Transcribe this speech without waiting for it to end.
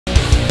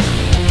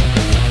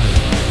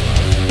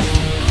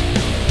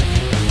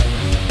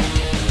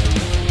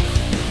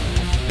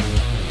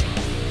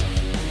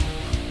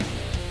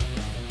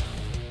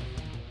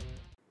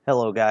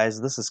Hello guys,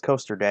 this is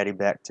Coaster Daddy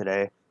back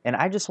today, and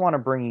I just want to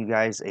bring you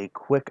guys a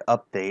quick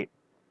update.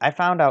 I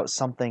found out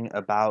something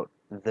about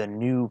the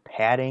new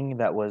padding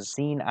that was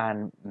seen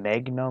on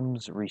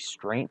Magnum's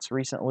restraints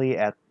recently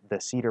at the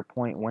Cedar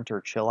Point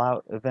Winter Chill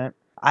Out event.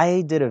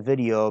 I did a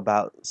video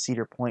about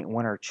Cedar Point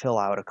Winter Chill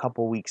Out a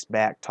couple weeks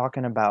back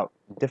talking about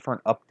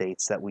different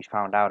updates that we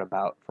found out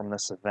about from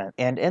this event.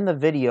 And in the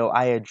video,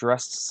 I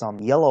addressed some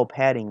yellow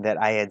padding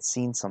that I had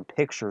seen some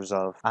pictures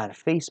of on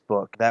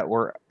Facebook that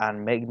were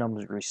on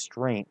Magnum's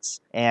restraints.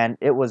 And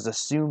it was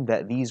assumed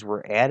that these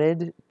were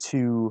added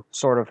to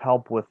sort of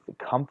help with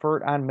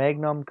comfort on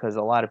Magnum because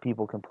a lot of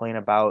people complain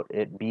about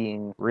it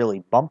being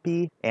really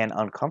bumpy and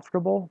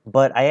uncomfortable.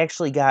 But I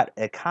actually got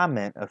a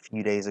comment a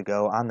few days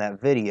ago on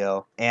that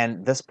video,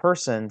 and this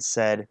person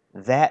said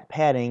that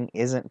padding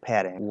isn't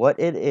padding. What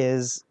it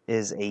is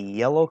a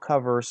yellow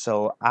cover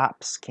so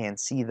ops can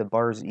see the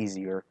bars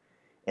easier.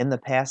 In the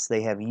past,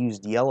 they have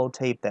used yellow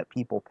tape that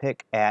people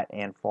pick at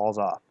and falls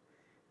off.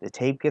 The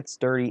tape gets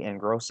dirty and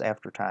gross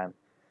after time.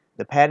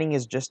 The padding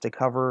is just a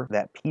cover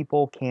that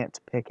people can't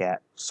pick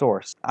at.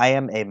 Source: I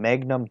am a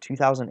Magnum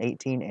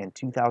 2018 and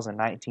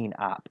 2019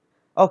 op.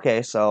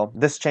 Okay, so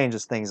this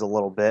changes things a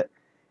little bit.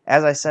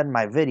 As I said in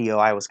my video,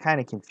 I was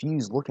kind of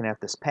confused looking at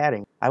this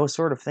padding. I was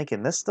sort of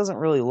thinking, this doesn't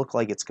really look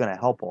like it's going to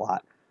help a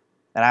lot.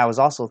 And I was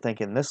also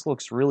thinking, this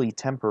looks really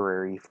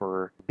temporary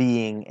for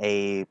being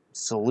a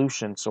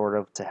solution sort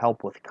of to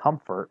help with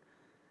comfort.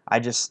 I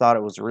just thought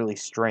it was really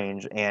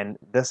strange, and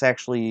this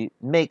actually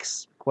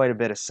makes quite a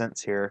bit of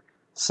sense here.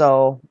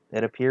 So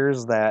it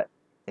appears that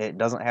it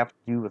doesn't have to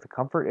do with a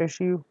comfort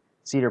issue.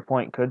 Cedar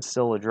Point could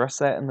still address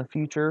that in the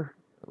future.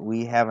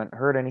 We haven't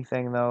heard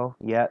anything though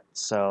yet,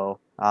 so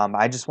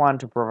I just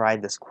wanted to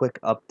provide this quick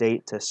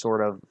update to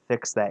sort of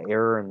fix that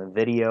error in the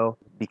video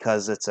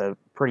because it's a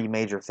pretty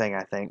major thing,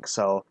 I think.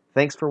 So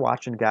thanks for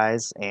watching,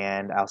 guys,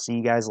 and I'll see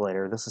you guys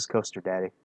later. This is Coaster Daddy.